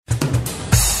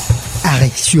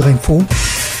Arrêt sur info.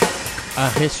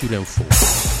 Arrêt sur info.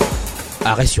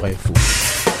 Arrêt sur info.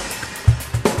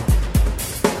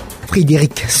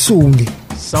 Frédéric Soumé.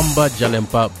 Samba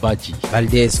Djalempa Badji.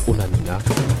 Valdez Onamina.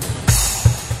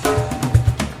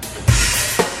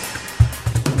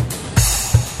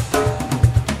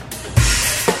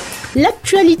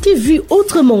 L'actualité vue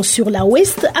autrement sur la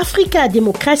West Africa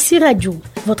Démocratie Radio.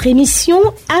 Votre émission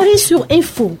Arrêt sur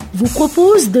Info vous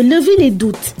propose de lever les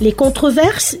doutes, les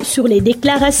controverses sur les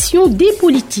déclarations des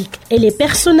politiques et les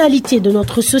personnalités de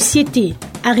notre société.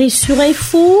 Arrêt sur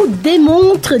Info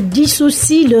démontre,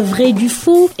 dissocie le vrai du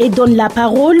faux et donne la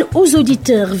parole aux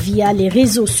auditeurs via les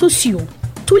réseaux sociaux.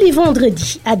 Tous les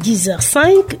vendredis à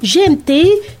 10h05 GMT,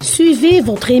 suivez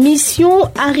votre émission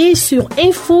Arrêt sur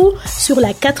Info sur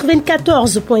la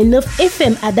 94.9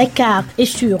 FM à Dakar et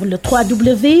sur le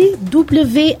www.adr.org.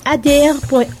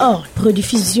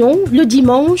 Rediffusion le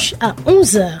dimanche à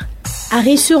 11h.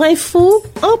 Arrêt sur Info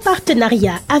en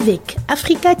partenariat avec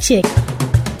Africa Tchèque.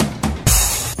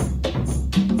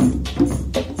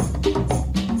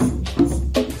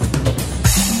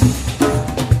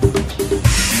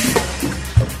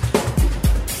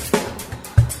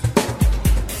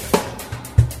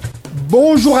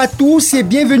 Bonjour à tous et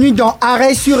bienvenue dans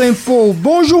Arrêt sur Info.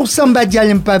 Bonjour Samba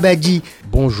Djalempa Badji.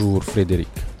 Bonjour Frédéric.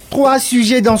 3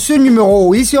 sujets dans ce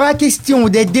numéro. Il sera question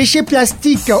des déchets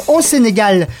plastiques au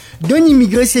Sénégal, d'un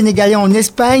immigré sénégalais en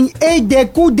Espagne et des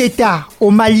coups d'État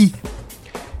au Mali.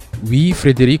 Oui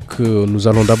Frédéric, nous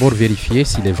allons d'abord vérifier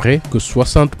s'il est vrai que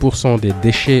 60% des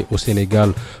déchets au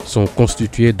Sénégal sont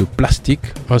constitués de plastique.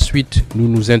 Ensuite, nous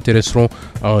nous intéresserons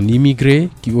à un immigré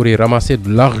qui aurait ramassé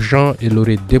de l'argent et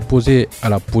l'aurait déposé à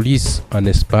la police en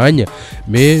Espagne.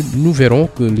 Mais nous verrons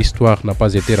que l'histoire n'a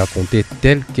pas été racontée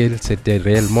telle qu'elle s'était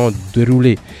réellement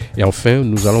déroulée. Et enfin,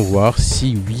 nous allons voir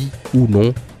si oui ou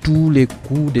non tous les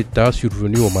coups d'État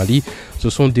survenus au Mali se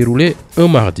sont déroulés un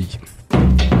mardi.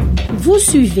 Vous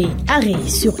suivez Arrêt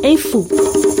sur Info.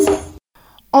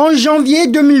 En janvier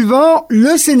 2020,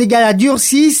 le Sénégal a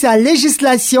durci sa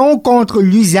législation contre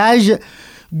l'usage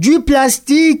du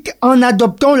plastique en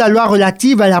adoptant la loi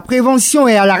relative à la prévention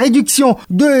et à la réduction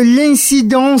de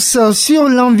l'incidence sur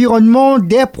l'environnement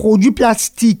des produits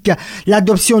plastiques.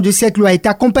 L'adoption de cette loi est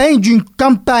accompagnée d'une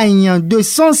campagne de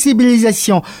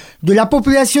sensibilisation de la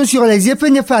population sur les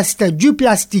effets néfastes du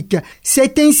plastique.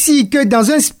 C'est ainsi que dans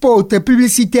un spot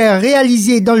publicitaire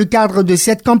réalisé dans le cadre de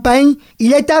cette campagne,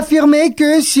 il est affirmé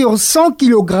que sur 100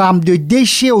 kg de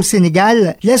déchets au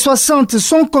Sénégal, les 60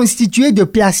 sont constitués de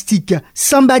plastique.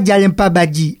 Samba Djalempa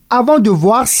Badji. Avant de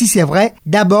voir si c'est vrai,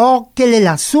 d'abord, quelle est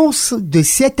la source de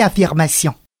cette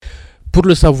affirmation? Pour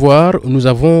le savoir, nous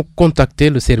avons contacté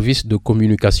le service de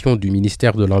communication du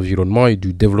ministère de l'Environnement et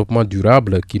du Développement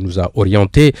durable qui nous a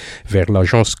orientés vers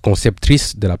l'agence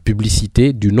conceptrice de la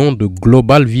publicité du nom de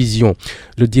Global Vision.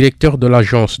 Le directeur de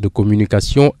l'agence de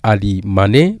communication, Ali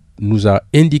Mané, nous a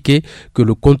indiqué que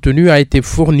le contenu a été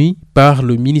fourni par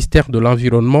le ministère de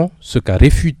l'Environnement, ce qu'a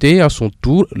réfuté à son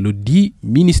tour le dit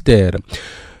ministère.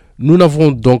 Nous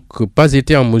n'avons donc pas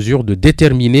été en mesure de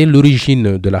déterminer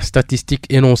l'origine de la statistique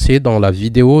énoncée dans la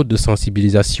vidéo de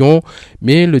sensibilisation,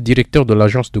 mais le directeur de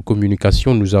l'agence de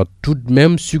communication nous a tout de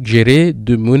même suggéré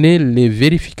de mener les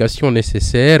vérifications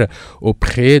nécessaires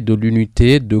auprès de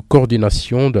l'unité de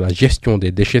coordination de la gestion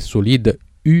des déchets solides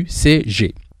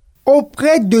UCG.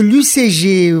 Auprès de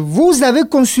l'UCG, vous avez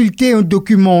consulté un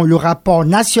document, le rapport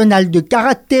national de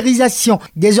caractérisation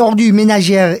des ordures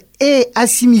ménagères et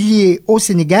assimilées au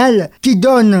Sénégal, qui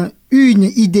donne une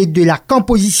idée de la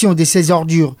composition de ces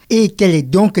ordures. Et quelle est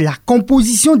donc la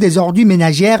composition des ordures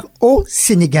ménagères au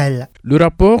Sénégal? Le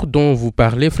rapport dont vous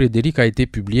parlez, Frédéric, a été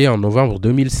publié en novembre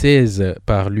 2016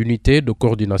 par l'unité de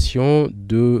coordination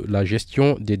de la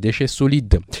gestion des déchets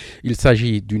solides. Il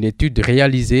s'agit d'une étude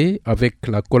réalisée avec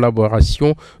la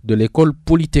collaboration de l'école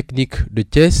polytechnique de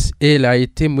Thiès et elle a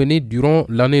été menée durant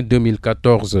l'année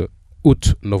 2014,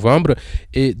 août-novembre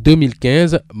et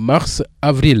 2015,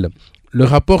 mars-avril. Le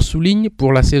rapport souligne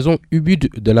pour la saison humide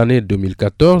de l'année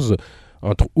 2014,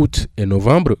 entre août et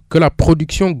novembre, que la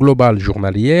production globale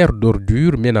journalière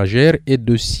d'ordures ménagères est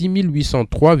de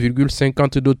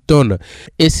 6803,52 tonnes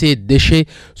et ces déchets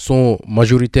sont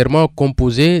majoritairement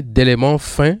composés d'éléments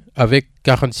fins avec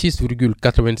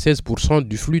 46,96%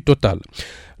 du flux total.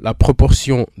 La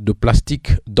proportion de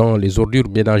plastique dans les ordures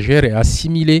ménagères et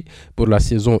assimilées pour la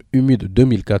saison humide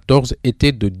 2014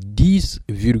 était de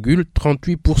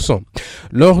 10,38%.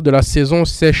 Lors de la saison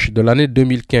sèche de l'année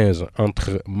 2015,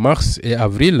 entre mars et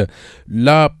avril,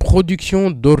 la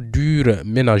production d'ordures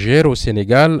ménagères au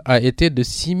Sénégal a été de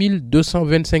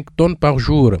 6225 tonnes par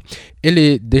jour et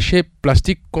les déchets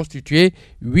plastiques constituaient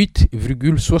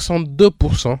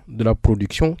 8,62% de la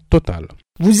production totale.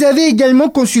 Vous avez également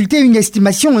consulté une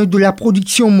estimation de la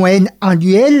production moyenne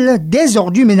annuelle des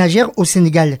ordures ménagères au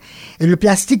Sénégal. Et le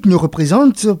plastique ne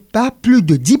représente pas plus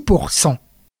de 10%.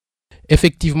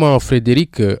 Effectivement,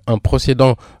 Frédéric, en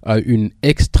procédant à une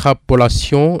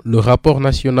extrapolation, le rapport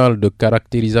national de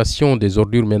caractérisation des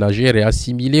ordures ménagères et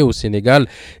assimilées au Sénégal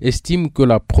estime que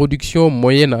la production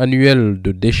moyenne annuelle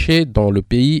de déchets dans le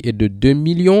pays est de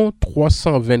 2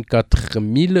 324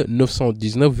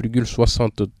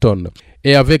 919,60 tonnes.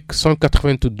 Et avec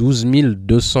 192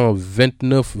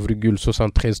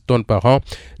 229,73 tonnes par an,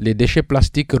 les déchets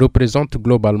plastiques représentent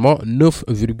globalement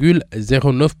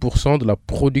 9,09% de la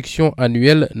production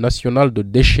annuelle nationale de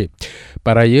déchets.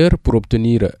 Par ailleurs, pour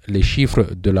obtenir les chiffres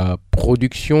de la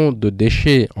production de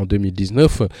déchets en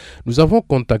 2019, nous avons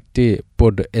contacté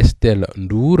Pod Estelle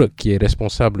Ndour, qui est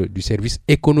responsable du service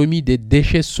économie des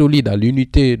déchets solides à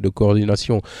l'unité de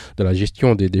coordination de la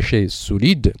gestion des déchets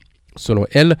solides. Selon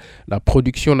elle, la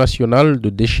production nationale de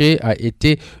déchets a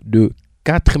été de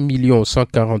 4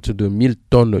 142 000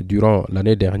 tonnes durant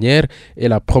l'année dernière et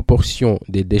la proportion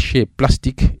des déchets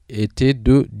plastiques était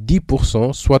de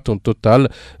 10%, soit un total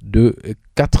de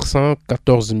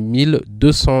 414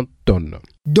 200 tonnes.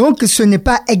 Donc ce n'est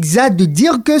pas exact de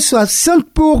dire que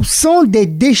 60% des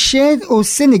déchets au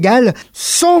Sénégal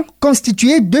sont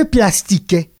constitués de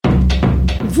plastique.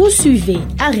 Vous suivez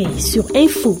Arrêt sur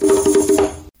Info.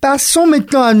 Passons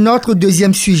maintenant à notre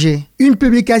deuxième sujet. Une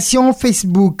publication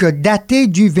Facebook datée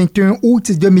du 21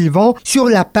 août 2020 sur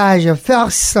la page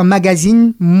First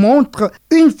Magazine montre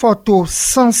une photo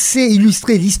censée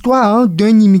illustrer l'histoire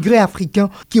d'un immigré africain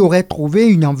qui aurait trouvé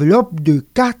une enveloppe de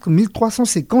 4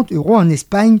 350 € en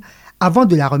Espagne avant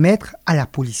de la remettre à la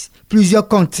police. Plusieurs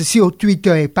comptes sur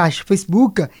Twitter et pages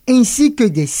Facebook ainsi que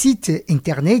des sites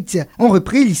internet ont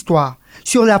repris l'histoire.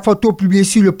 Sur la photo publiée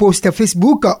sur le post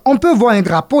Facebook, on peut voir un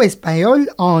drapeau espagnol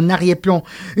en arrière-plan.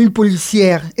 Une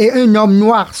policière et un homme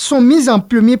noir sont mis en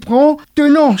premier plan,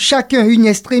 tenant chacun une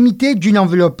extrémité d'une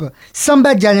enveloppe.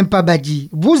 Samba Dialimpabadi,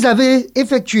 vous avez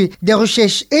effectué des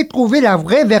recherches et trouvé la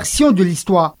vraie version de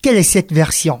l'histoire. Quelle est cette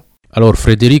version ? Alors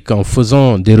Frédéric, en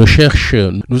faisant des recherches,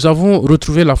 nous avons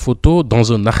retrouvé la photo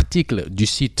dans un article du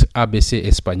site ABC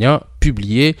España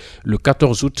publié le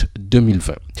 14 août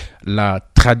 2020. La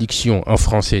traduction en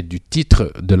français du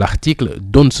titre de l'article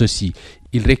donne ceci.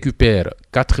 Il récupère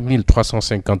 4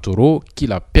 350 €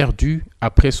 qu'il a perdus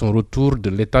après son retour de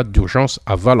l'état d'urgence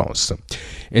à Valence.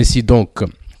 Ainsi donc,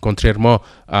 contrairement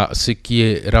à ce qui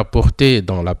est rapporté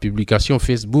dans la publication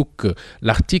Facebook,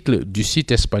 l'article du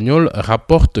site espagnol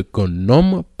rapporte qu'un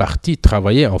homme parti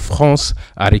travailler en France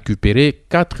a récupéré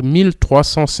 4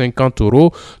 350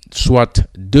 €, soit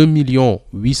 2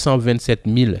 827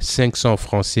 500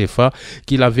 francs CFA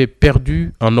qu'il avait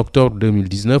perdu en octobre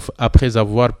 2019 après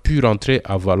avoir pu rentrer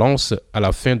à Valence à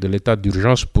la fin de l'état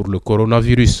d'urgence pour le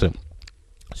coronavirus.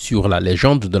 Sur la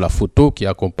légende de la photo qui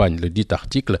accompagne le dit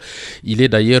article, il est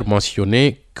d'ailleurs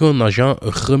mentionné qu'un agent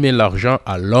remet l'argent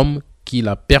à l'homme qu'il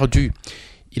a perdu.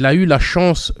 Il a eu la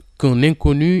chance qu'un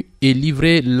inconnu ait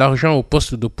livré l'argent au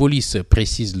poste de police,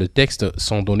 précise le texte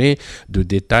sans donner de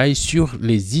détails sur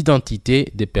les identités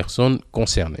des personnes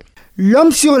concernées.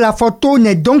 L'homme sur la photo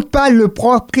n'est donc pas le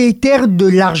propriétaire de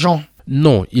l'argent.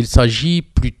 Non, il s'agit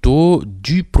plutôt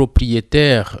du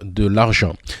propriétaire de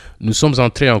l'argent. Nous sommes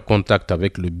entrés en contact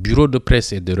avec le bureau de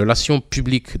presse et de relations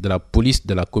publiques de la police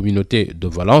de la communauté de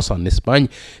Valence en Espagne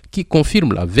qui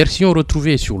confirme la version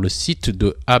retrouvée sur le site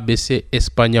de ABC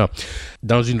España.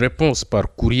 Dans une réponse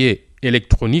par courrier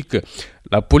électronique,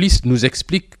 la police nous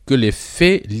explique que les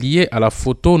faits liés à la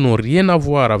photo n'ont rien à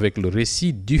voir avec le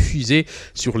récit diffusé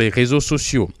sur les réseaux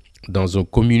sociaux. Dans un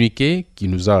communiqué qui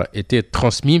nous a été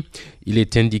transmis, il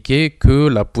est indiqué que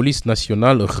la police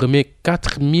nationale remet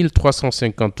 4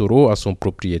 350 € à son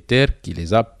propriétaire qui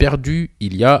les a perdus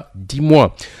il y a 10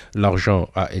 mois. L'argent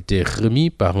a été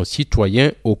remis par un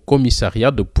citoyen au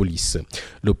commissariat de police.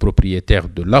 Le propriétaire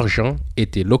de l'argent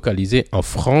était localisé en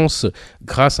France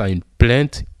grâce à une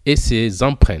plainte et ses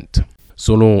empreintes.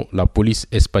 Selon la police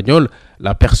espagnole,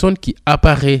 la personne qui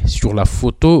apparaît sur la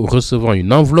photo recevant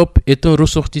une enveloppe est un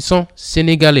ressortissant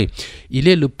sénégalais. Il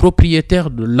est le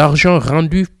propriétaire de l'argent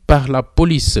rendu par la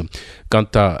police. Quant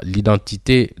à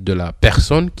l'identité de la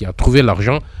personne qui a trouvé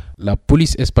l'argent, la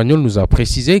police espagnole nous a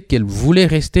précisé qu'elle voulait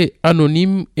rester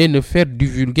anonyme et ne faire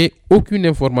divulguer aucune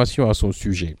information à son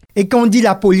sujet. Et qu'en dit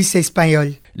la police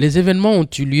espagnole ? Les événements ont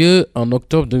eu lieu en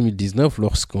octobre 2019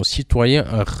 lorsqu'un citoyen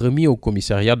a remis au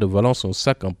commissariat de Valence un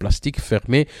sac en plastique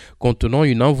fermé contenant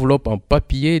une enveloppe en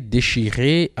papier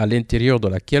déchirée à l'intérieur de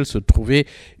laquelle se trouvait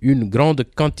une grande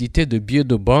quantité de billets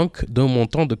de banque d'un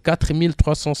montant de 4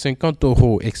 350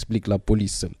 €, explique la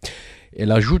police.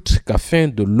 Elle ajoute qu'afin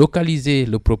de localiser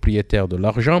le propriétaire de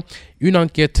l'argent, une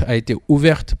enquête a été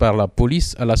ouverte par la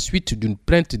police à la suite d'une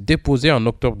plainte déposée en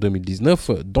octobre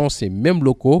 2019 dans ces mêmes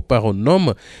locaux par un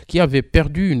homme qui avait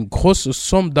perdu une grosse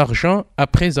somme d'argent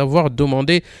après avoir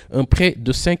demandé un prêt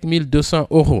de 5 200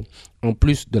 €. En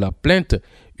plus de la plainte,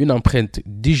 une empreinte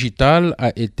digitale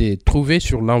a été trouvée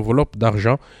sur l'enveloppe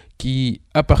d'argent qui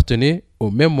appartenait au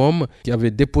même homme qui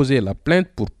avait déposé la plainte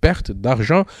pour perte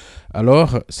d'argent.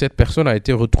 Alors, cette personne a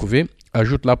été retrouvée,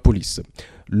 ajoute la police.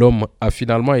 L'homme a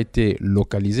finalement été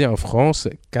localisé en France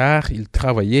car il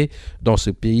travaillait dans ce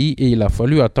pays et il a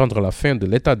fallu attendre la fin de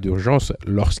l'état d'urgence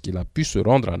lorsqu'il a pu se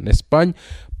rendre en Espagne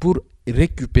pour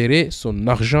récupérer son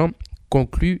argent,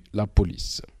 conclut la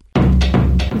police.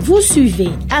 Vous suivez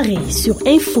Arrêt sur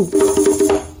Info.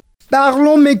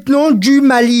 Parlons maintenant du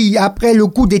Mali. Après le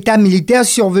coup d'État militaire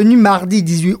survenu mardi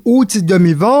 18 août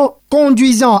 2020,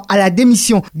 conduisant à la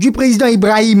démission du président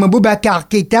Ibrahim Boubacar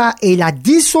Keïta et la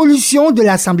dissolution de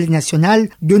l'Assemblée nationale,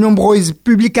 de nombreuses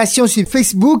publications sur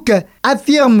Facebook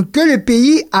affirment que le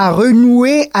pays a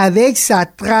renoué avec sa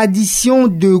tradition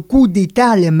de coups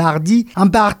d'État le mardi en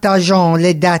partageant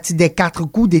les dates des 4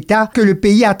 coups d'État que le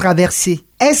pays a traversés.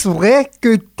 Est-ce vrai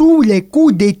que tous les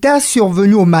coups d'État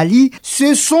survenus au Mali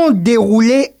se sont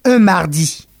déroulés un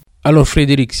mardi? Alors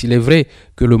Frédéric, s'il est vrai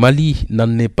que le Mali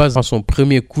n'en est pas à son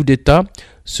premier coup d'État,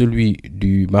 celui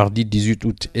du mardi 18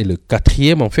 août est le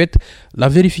 4e en fait, la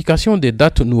vérification des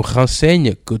dates nous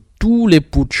renseigne que tous les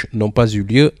putschs n'ont pas eu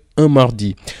lieu un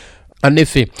mardi. En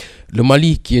effet, le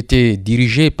Mali, qui était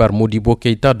dirigé par Modibo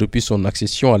Keïta depuis son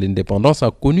accession à l'indépendance, a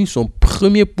connu son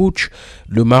premier putsch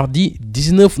le mardi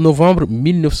 19 novembre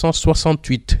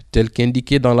 1968, tel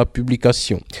qu'indiqué dans la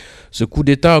publication. Ce coup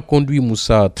d'État a conduit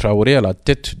Moussa Traoré à la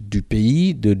tête du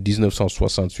pays de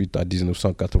 1968 à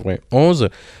 1991.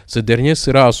 Ce dernier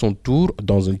sera à son tour,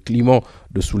 dans un climat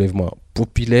de soulèvement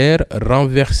populaire,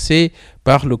 renversé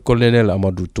par le colonel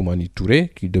Amadou Toumani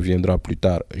Touré, qui deviendra plus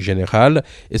tard général,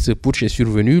 et ce putsch est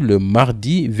survenu le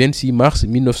mardi 26 mars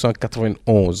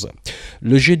 1991.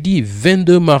 Le jeudi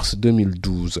 22 mars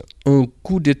 2012, un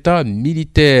coup d'État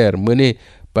militaire mené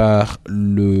par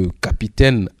le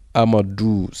capitaine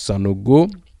Amadou Sanogo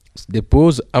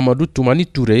dépose Amadou Toumani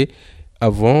Touré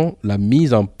avant la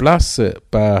mise en place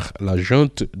par la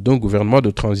junte d'un gouvernement de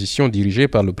transition dirigé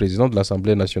par le président de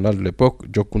l'Assemblée nationale de l'époque,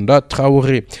 Diokounda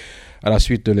Traoré. À la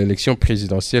suite de l'élection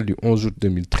présidentielle du 11 août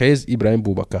 2013, Ibrahim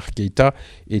Boubacar Keïta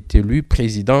est élu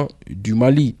président du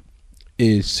Mali.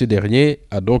 Et ce dernier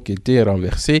a donc été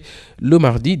renversé le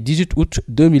mardi 18 août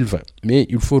 2020. Mais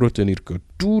il faut retenir que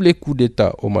tous les coups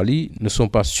d'État au Mali ne sont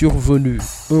pas survenus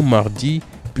un mardi,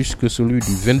 puisque celui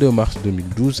du 22 mars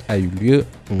 2012 a eu lieu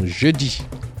un jeudi.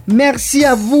 Merci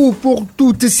à vous pour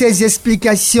toutes ces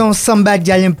explications, Samba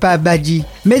Dialimpa Badi.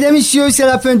 Mesdames et messieurs, c'est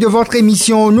la fin de votre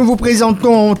émission. Nous vous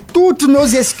présentons toutes nos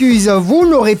excuses. Vous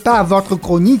n'aurez pas votre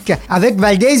chronique avec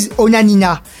Valdez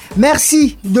Onanina.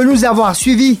 Merci de nous avoir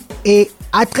suivis et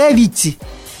à très vite.